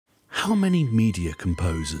How many media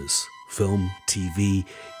composers, film, TV,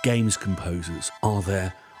 games composers are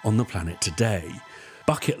there on the planet today?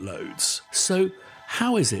 Bucket loads. So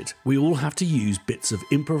how is it we all have to use bits of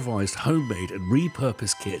improvised, homemade and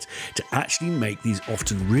repurposed kit to actually make these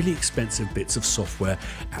often really expensive bits of software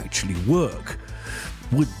actually work?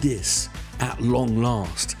 Would this, at long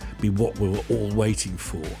last, be what we were all waiting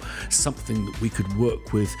for? Something that we could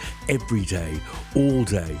work with every day, all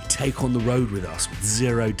day, take on the road with us with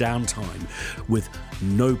zero downtime, with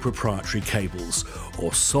no proprietary cables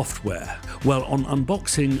or software? Well, on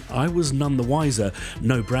unboxing, I was none the wiser.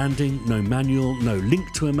 No branding, no manual, no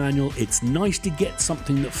link to a manual. It's nice to get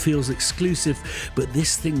something that feels exclusive, but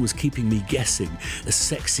this thing was keeping me guessing, a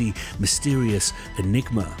sexy, mysterious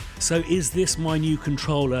enigma. So is this my new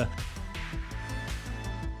controller?